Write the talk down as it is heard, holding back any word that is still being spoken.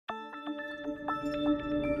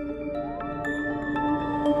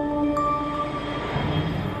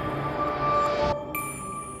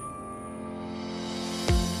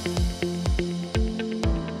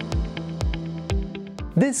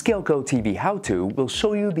This GalcoTV How-To will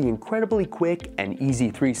show you the incredibly quick and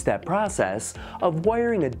easy 3-step process of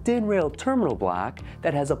wiring a DIN rail terminal block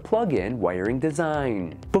that has a plug-in wiring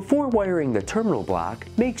design. Before wiring the terminal block,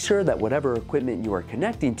 make sure that whatever equipment you are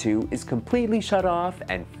connecting to is completely shut off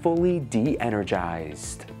and fully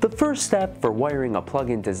de-energized. The first step for wiring a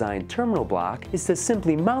plug-in design terminal block is to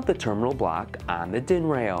simply mount the terminal block on the DIN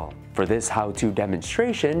rail. For this how-to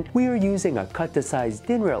demonstration, we are using a cut-to-size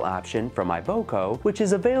DIN rail option from IBOCO, which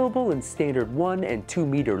is available in standard 1 and 2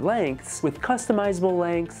 meter lengths with customizable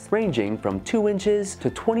lengths ranging from 2 inches to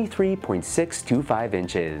 23.625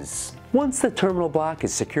 inches. Once the terminal block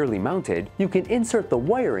is securely mounted, you can insert the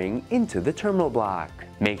wiring into the terminal block.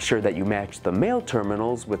 Make sure that you match the male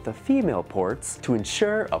terminals with the female ports to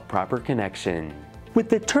ensure a proper connection. With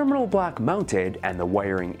the terminal block mounted and the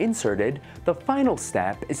wiring inserted, the final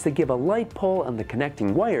step is to give a light pull on the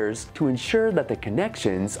connecting wires to ensure that the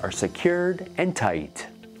connections are secured and tight.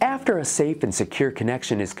 After a safe and secure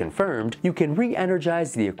connection is confirmed, you can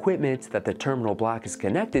re-energize the equipment that the terminal block is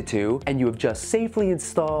connected to, and you have just safely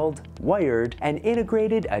installed, wired, and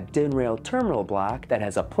integrated a DIN rail terminal block that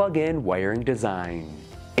has a plug-in wiring design.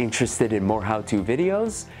 Interested in more how-to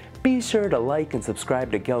videos? Be sure to like and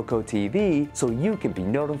subscribe to GalcoTV so you can be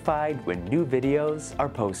notified when new videos are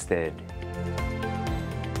posted.